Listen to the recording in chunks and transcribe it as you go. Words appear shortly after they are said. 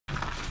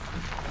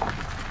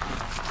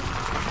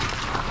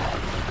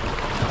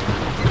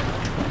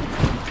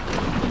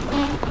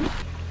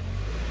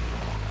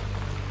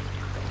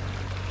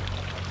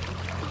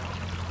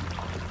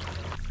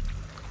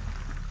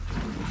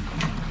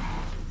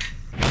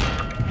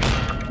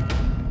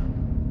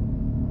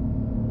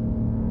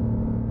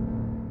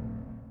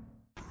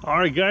All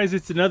right, guys,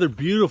 it's another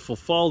beautiful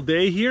fall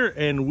day here,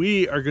 and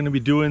we are going to be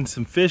doing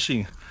some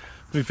fishing.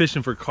 I'm going to be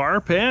fishing for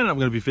carp, and I'm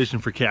going to be fishing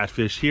for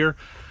catfish here.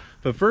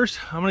 But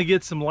first, I'm going to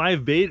get some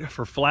live bait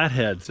for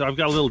flatheads. So I've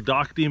got a little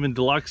Dock Demon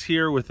Deluxe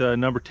here with a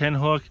number 10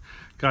 hook.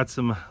 Got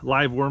some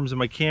live worms in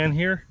my can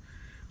here.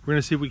 We're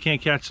going to see if we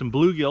can't catch some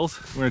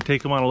bluegills. We're going to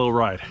take them on a little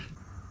ride.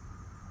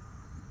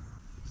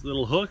 This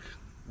little hook,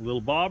 a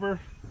little bobber,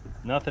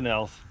 nothing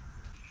else.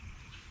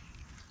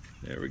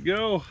 There we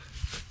go.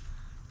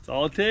 That's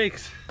all it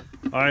takes.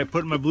 All right,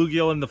 putting my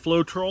bluegill in the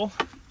flow troll.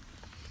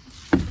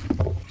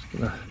 Just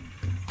gonna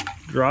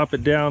drop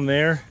it down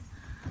there,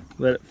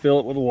 let it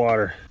fill it with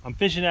water. I'm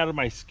fishing out of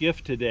my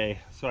skiff today,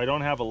 so I don't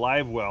have a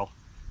live well.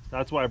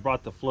 That's why I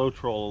brought the flow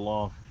troll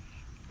along.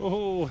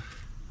 Oh,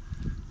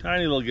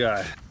 tiny little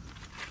guy.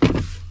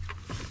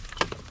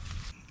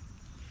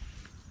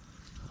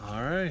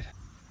 All right.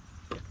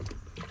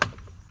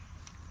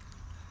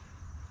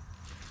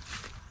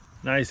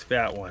 Nice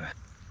fat one.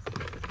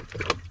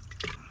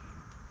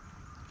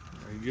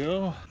 There you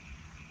go.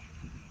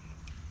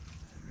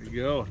 There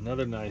you go,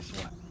 another nice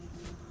one.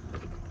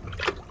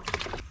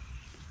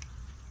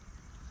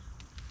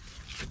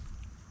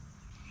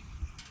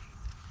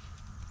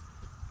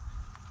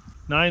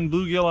 Nine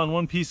bluegill on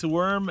one piece of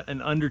worm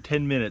and under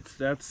 10 minutes.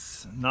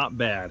 That's not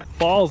bad.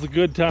 Fall's a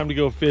good time to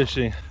go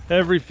fishing.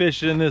 Every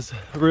fish in this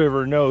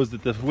river knows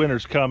that the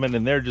winter's coming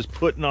and they're just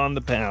putting on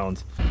the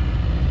pounds.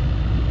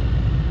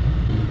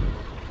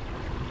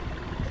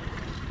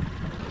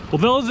 Well,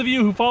 those of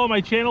you who follow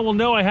my channel will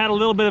know I had a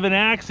little bit of an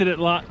accident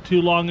not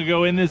too long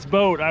ago in this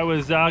boat. I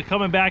was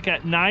coming back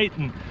at night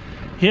and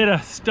hit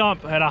a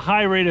stump at a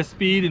high rate of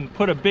speed and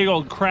put a big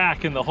old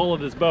crack in the hull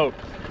of this boat.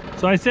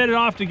 So I set it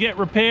off to get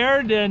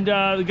repaired, and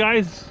the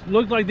guys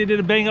looked like they did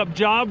a bang-up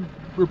job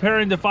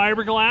repairing the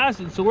fiberglass,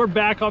 and so we're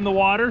back on the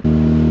water.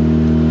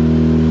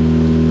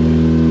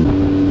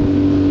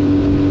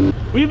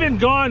 We've been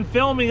gone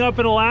filming up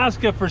in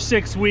Alaska for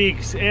 6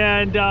 weeks,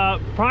 and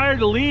prior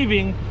to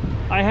leaving,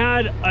 I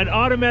had an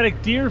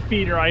automatic deer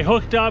feeder I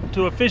hooked up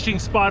to a fishing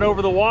spot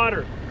over the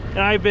water, and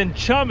I've been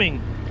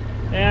chumming.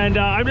 And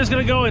I'm just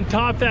gonna go and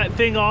top that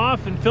thing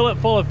off and fill it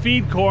full of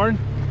feed corn,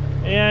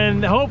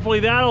 and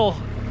hopefully that'll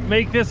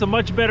make this a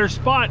much better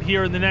spot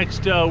here in the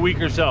next week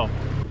or so.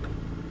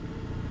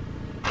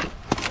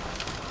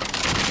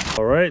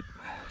 All right,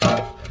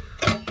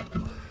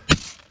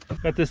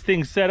 got this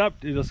thing set up.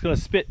 It's gonna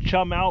spit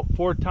chum out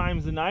 4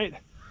 times a night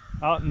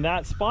out in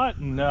that spot,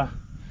 and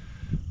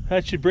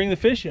that should bring the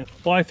fish in.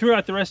 Well, I threw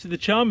out the rest of the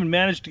chum and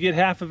managed to get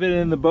half of it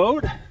in the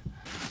boat.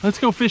 Let's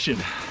go fishing.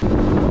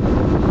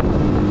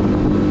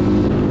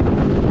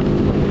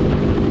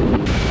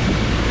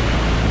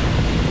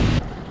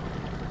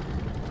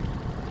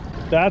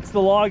 That's the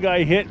log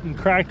I hit and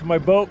cracked my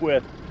boat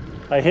with.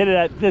 I hit it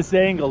at this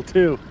angle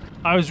too.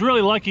 I was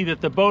really lucky that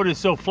the boat is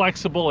so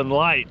flexible and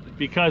light,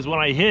 because when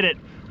I hit it,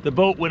 the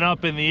boat went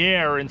up in the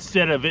air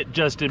instead of it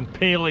just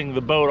impaling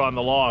the boat on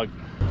the log.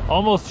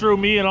 Almost threw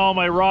me and all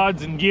my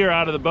rods and gear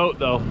out of the boat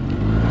though.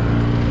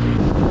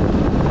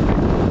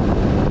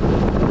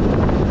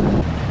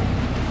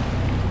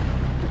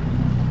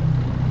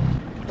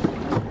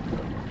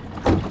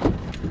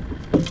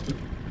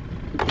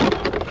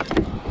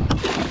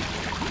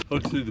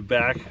 Hook through the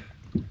back,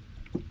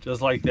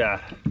 just like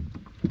that.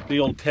 Big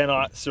old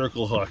 10-aught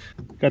circle hook.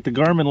 Got the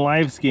Garmin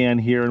live scan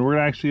here, and we're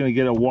actually gonna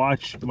get a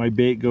watch my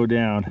bait go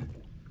down.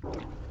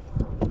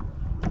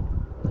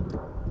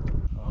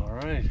 All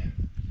right.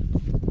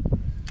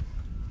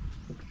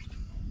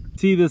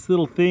 See this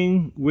little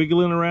thing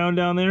wiggling around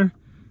down there?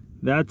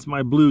 That's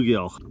my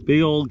bluegill.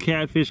 Big old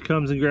catfish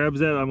comes and grabs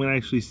that. I'm gonna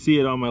actually see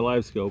it on my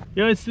live scope.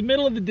 You know, it's the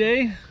middle of the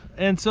day,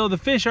 and so the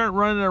fish aren't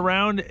running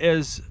around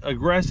as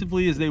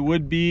aggressively as they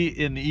would be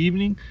in the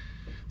evening.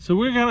 So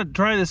we're gonna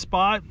try this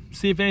spot,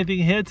 see if anything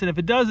hits, and if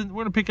it doesn't,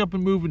 we're gonna pick up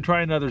and move and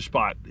try another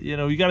spot. You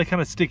know, you gotta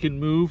kind of stick and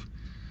move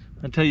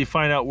until you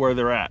find out where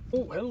they're at.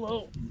 Oh,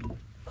 hello.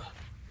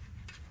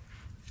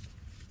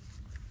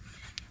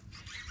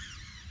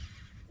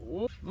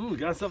 Ooh,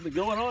 got something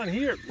going on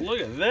here. Look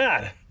at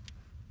that.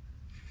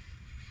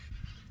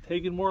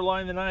 Taking more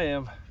line than I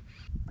am.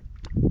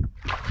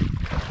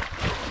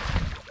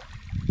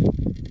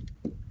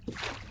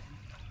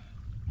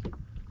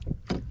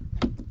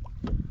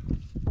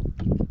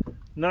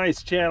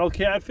 Nice channel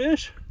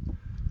catfish.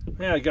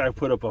 Yeah, that guy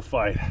put up a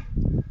fight.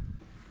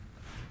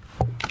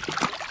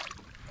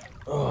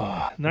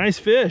 Oh, nice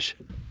fish.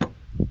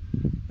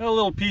 Got a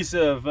little piece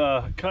of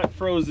cut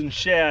frozen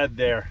shad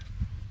there.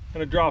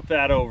 Gonna drop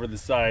that over the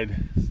side,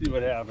 see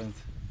what happens.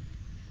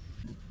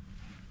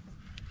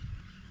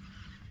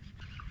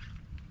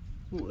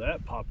 Ooh,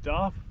 that popped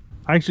off.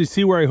 I actually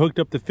see where I hooked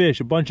up the fish.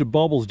 A bunch of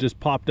bubbles just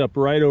popped up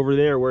right over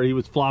there where he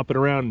was flopping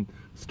around and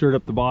stirred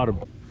up the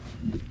bottom.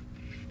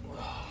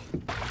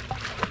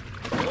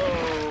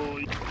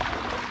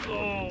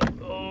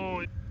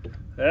 Oh.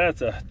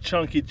 That's a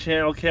chunky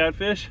channel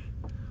catfish.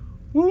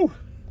 Woo!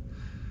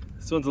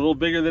 This one's a little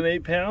bigger than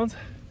 8 pounds.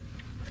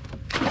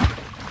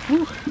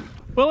 Woo.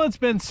 Well, it's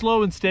been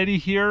slow and steady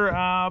here,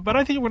 but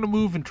I think we're gonna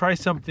move and try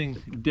something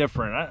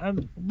different.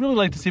 I'd really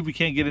like to see if we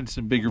can't get into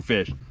some bigger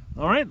fish.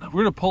 All right,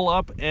 we're gonna pull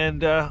up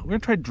and we're gonna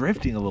try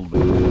drifting a little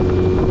bit.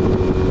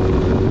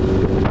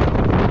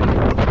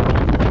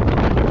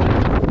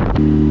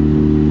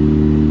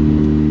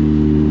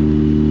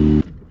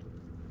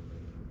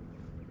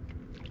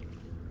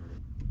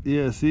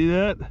 Yeah, see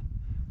that?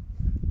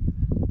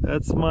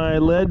 That's my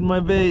lead and my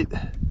bait.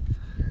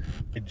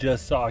 I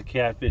just saw a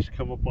catfish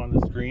come up on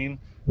the screen,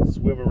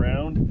 swim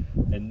around,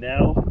 and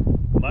now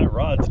my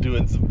rod's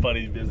doing some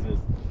funny business.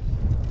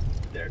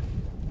 There.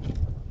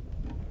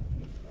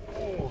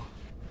 Oh.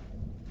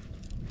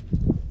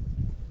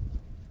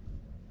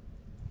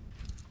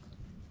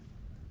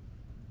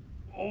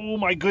 Oh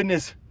my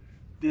goodness.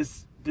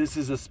 This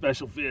is a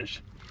special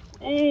fish.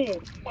 Oh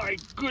my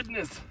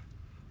goodness.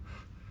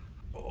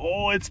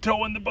 Oh, it's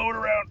towing the boat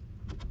around.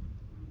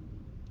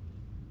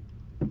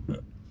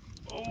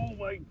 Oh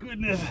my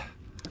goodness.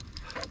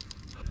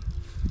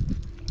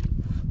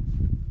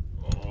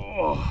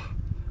 Oh,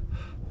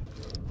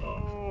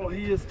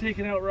 he is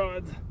taking out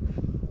rods.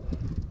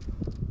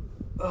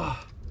 Oh,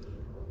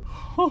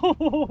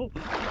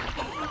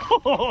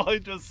 I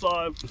just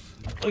saw him.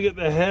 Look at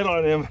the head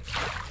on him.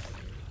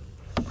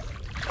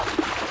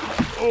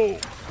 Oh,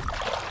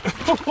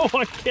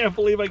 I can't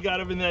believe I got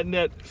him in that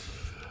net.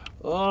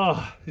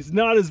 Oh, he's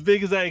not as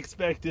big as I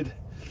expected.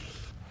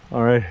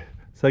 All right,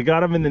 so I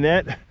got him in the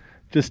net.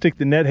 Just stick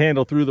the net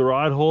handle through the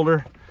rod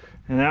holder,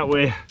 and that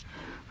way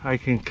I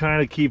can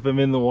kind of keep him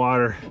in the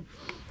water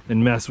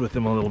and mess with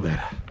him a little bit.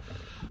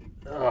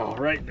 Oh,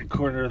 right in the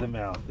corner of the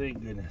mouth,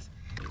 thank goodness.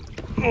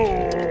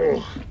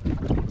 Oh,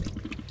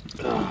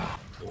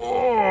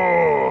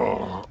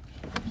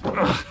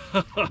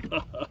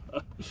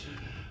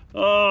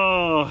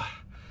 oh,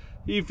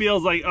 he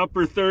feels like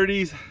upper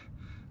 30s.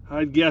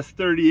 I'd guess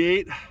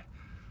 38.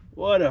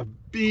 What a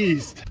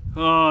beast.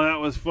 Oh, that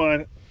was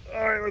fun.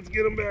 All right, let's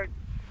get him back.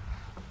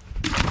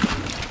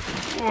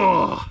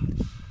 Oh.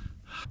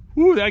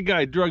 Ooh, that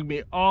guy drug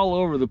me all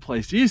over the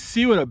place. Do you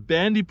see what a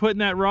bend he put in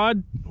that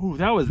rod? Ooh,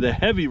 that was the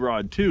heavy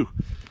rod too.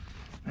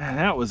 Man,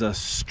 that was a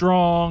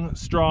strong,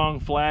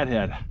 strong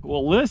flathead.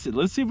 Well, listen,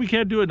 let's see if we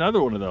can't do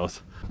another one of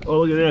those.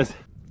 Oh, look at this.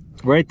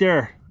 Right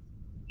there.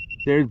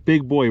 There's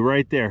big boy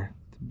right there.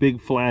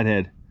 Big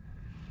flathead.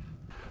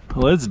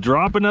 Let's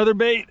drop another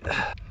bait.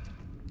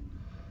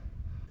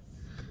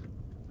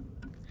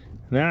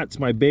 That's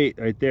my bait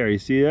right there. You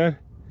see that?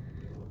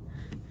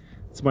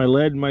 It's my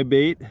lead and my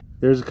bait.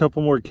 There's a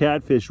couple more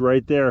catfish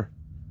right there.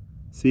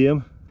 See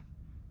them?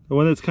 The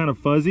one that's kind of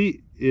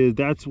fuzzy,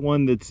 that's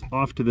one that's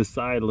off to the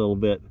side a little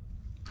bit.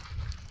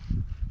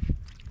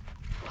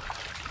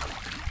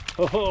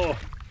 Oh,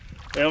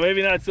 well,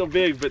 maybe not so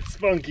big, but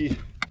spunky.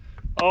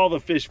 All the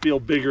fish feel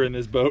bigger in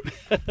this boat.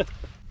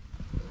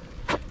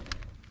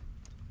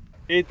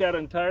 Ate that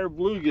entire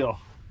bluegill.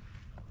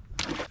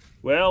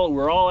 Well,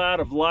 we're all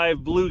out of live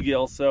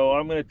bluegill, so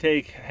I'm gonna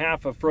take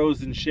half a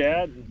frozen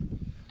shad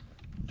and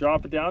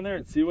drop it down there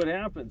and see what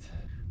happens.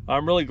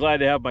 I'm really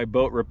glad to have my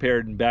boat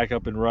repaired and back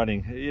up and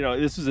running. You know,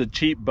 this is a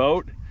cheap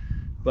boat,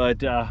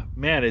 but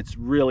man, it's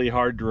really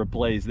hard to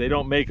replace. They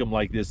don't make them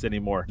like this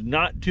anymore.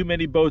 Not too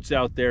many boats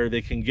out there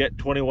that can get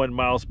 21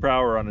 miles per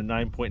hour on a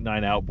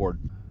 9.9 outboard.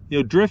 You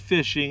know, drift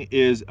fishing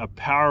is a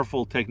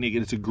powerful technique,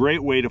 and it's a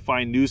great way to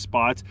find new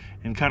spots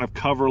and kind of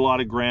cover a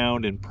lot of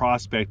ground and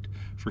prospect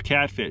for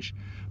catfish.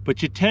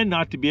 But you tend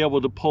not to be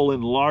able to pull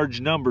in large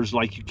numbers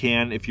like you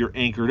can if you're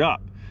anchored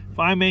up. If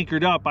I'm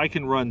anchored up, I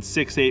can run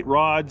 6-8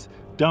 rods,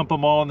 dump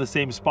them all in the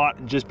same spot,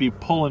 and just be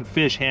pulling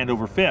fish hand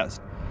over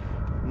fist.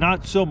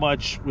 Not so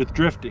much with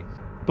drifting.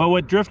 But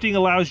what drifting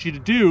allows you to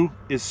do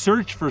is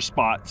search for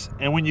spots,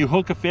 and when you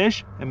hook a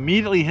fish,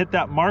 immediately hit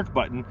that mark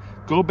button,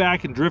 go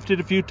back and drift it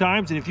a few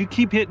times, and if you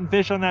keep hitting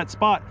fish on that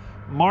spot,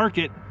 mark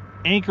it,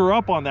 anchor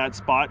up on that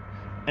spot,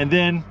 and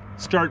then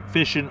start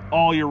fishing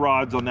all your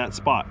rods on that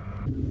spot.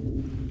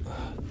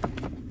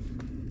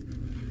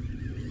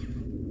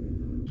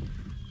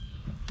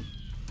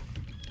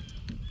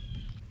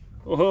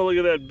 Oh, look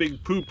at that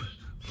big poop.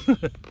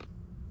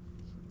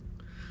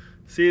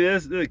 See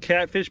this, the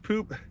catfish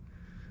poop?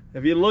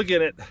 If you look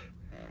at it,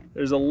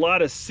 there's a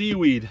lot of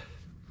seaweed.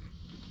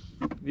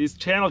 These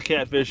channel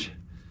catfish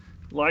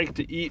like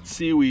to eat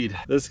seaweed.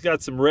 This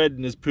got some red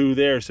in his poo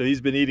there, so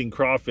he's been eating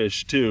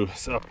crawfish too.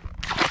 So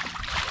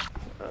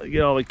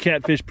get all the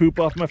catfish poop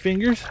off my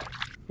fingers.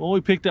 Well,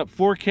 we picked up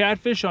 4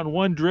 catfish on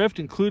one drift,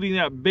 including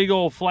that big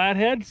old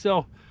flathead.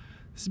 So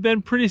this has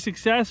been pretty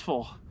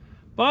successful.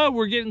 But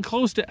we're getting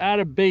close to out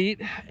of bait,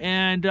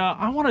 and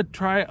I want to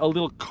try a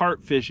little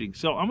carp fishing.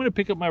 So I'm going to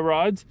pick up my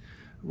rods.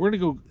 We're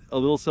going to go a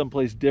little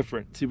someplace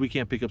different, see if we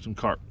can't pick up some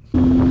carp.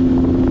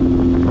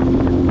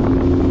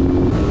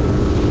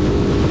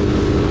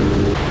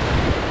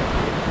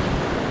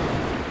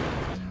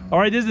 All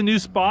right, this is a new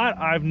spot.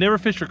 I've never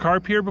fished for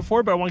carp here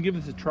before, but I want to give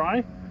this a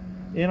try.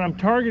 And I'm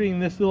targeting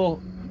this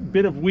little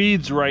bit of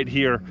weeds right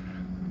here.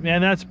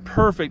 Man, that's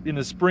perfect in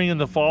the spring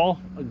and the fall.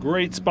 A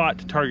great spot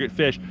to target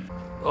fish.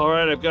 All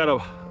right, I've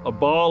got a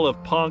ball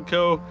of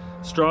Ponco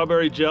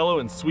strawberry jello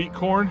and sweet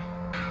corn.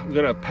 I'm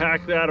gonna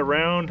pack that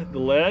around the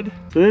lead.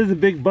 So this is a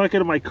big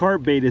bucket of my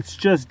carp bait. It's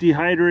just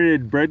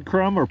dehydrated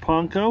breadcrumb or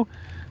panko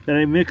that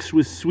I mixed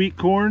with sweet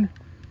corn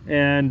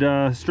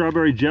and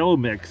strawberry jello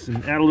mix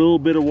and add a little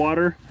bit of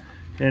water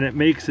and it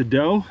makes a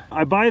dough.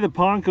 I buy the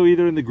panko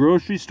either in the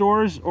grocery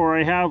stores or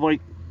I have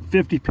like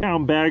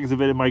 50-pound bags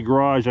of it in my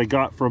garage I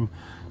got from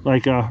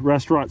like a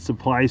restaurant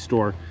supply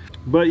store.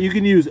 But you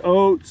can use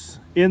oats,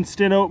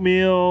 instant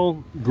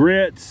oatmeal,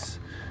 grits,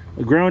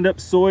 a ground up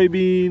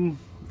soybean.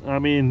 I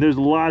mean, there's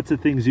lots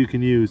of things you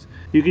can use.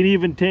 You can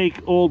even take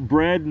old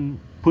bread and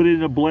put it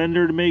in a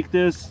blender to make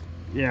this.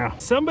 Yeah.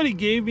 Somebody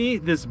gave me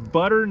this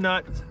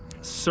butternut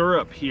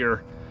syrup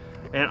here,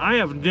 and I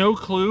have no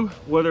clue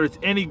whether it's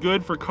any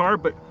good for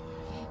carp, but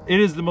it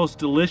is the most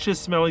delicious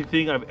smelling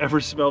thing I've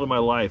ever smelled in my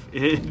life.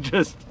 It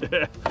just,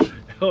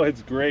 oh,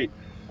 it's great.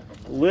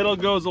 Little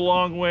goes a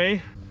long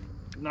way.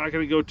 Not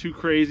gonna go too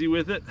crazy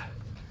with it.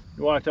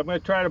 Watch, I'm gonna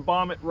try to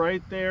bomb it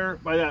right there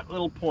by that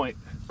little point.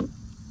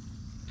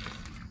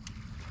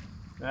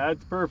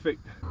 That's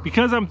perfect.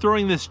 Because I'm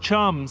throwing this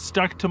chum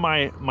stuck to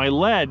my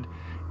lead,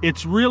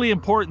 it's really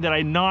important that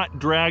I not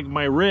drag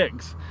my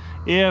rigs.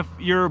 If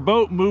your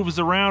boat moves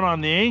around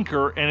on the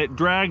anchor and it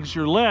drags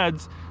your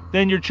leads,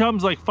 then your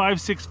chum's like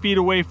 5-6 feet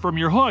away from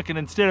your hook, and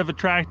instead of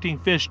attracting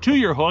fish to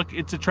your hook,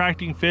 it's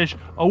attracting fish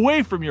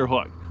away from your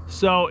hook.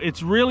 So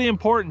it's really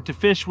important to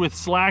fish with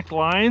slack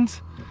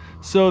lines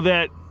so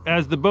that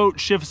as the boat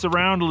shifts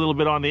around a little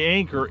bit on the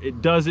anchor,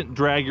 it doesn't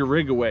drag your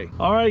rig away.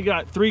 All right, I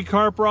got 3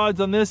 carp rods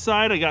on this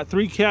side. I got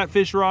 3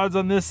 catfish rods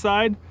on this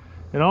side.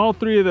 And all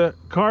 3 of the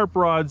carp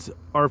rods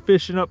are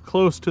fishing up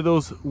close to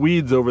those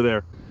weeds over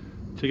there.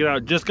 Check it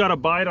out, just got a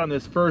bite on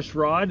this first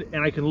rod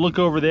and I can look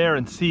over there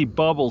and see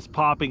bubbles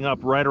popping up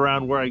right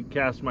around where I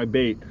cast my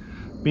bait.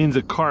 Means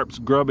a carp's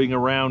grubbing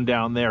around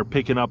down there,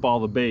 picking up all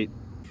the bait.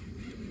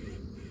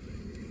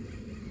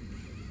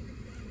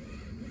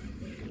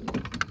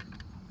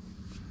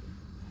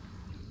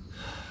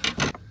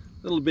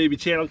 Little baby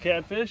channel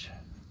catfish.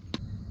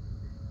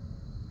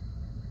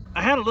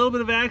 I had a little bit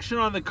of action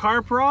on the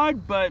carp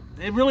rod, but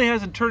it really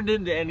hasn't turned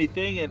into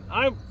anything, and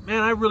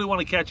I really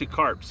want to catch a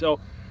carp, so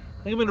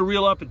I think I'm gonna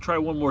reel up and try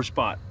one more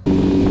spot.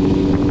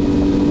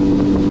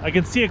 I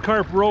can see a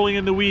carp rolling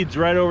in the weeds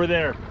right over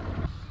there.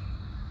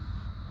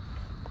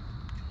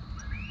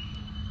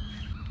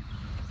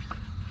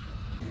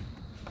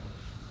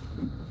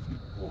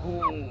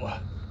 Oh,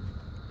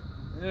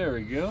 there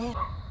we go.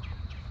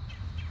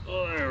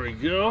 Oh, there we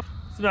go.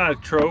 It's not a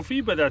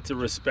trophy, but that's a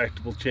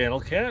respectable channel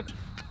cat.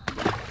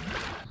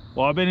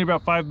 Well, I've been here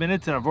about 5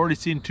 minutes and I've already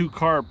seen 2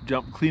 carp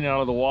jump clean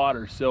out of the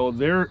water. So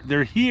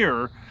they're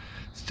here.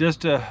 It's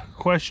just a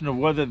question of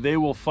whether they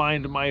will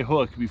find my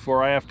hook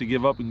before I have to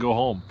give up and go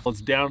home. Well, it's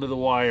down to the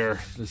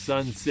wire. The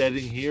sun's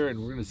setting here and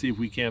we're gonna see if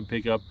we can't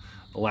pick up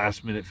a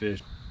last minute fish.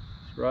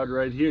 This rod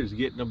right here is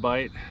getting a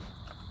bite.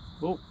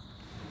 Oh,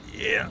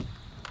 yeah,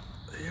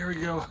 here we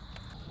go.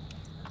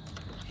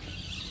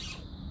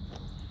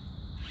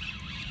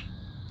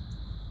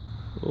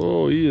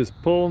 Oh, he is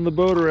pulling the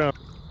boat around.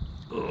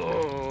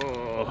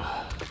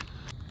 Oh.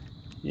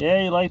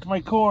 Yeah, he liked my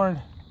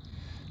corn.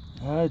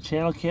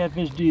 Channel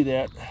catfish do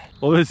that.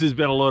 Well, this has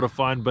been a load of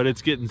fun, but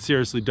it's getting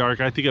seriously dark.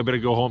 I think I better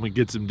go home and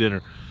get some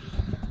dinner.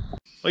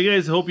 Well,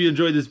 guys, I hope you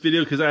enjoyed this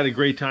video because I had a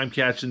great time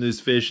catching this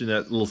fish in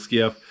that little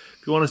skiff.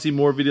 If you want to see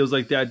more videos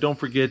like that, don't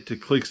forget to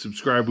click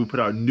subscribe. We put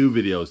out new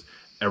videos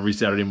every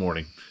Saturday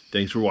morning.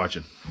 Thanks for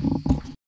watching.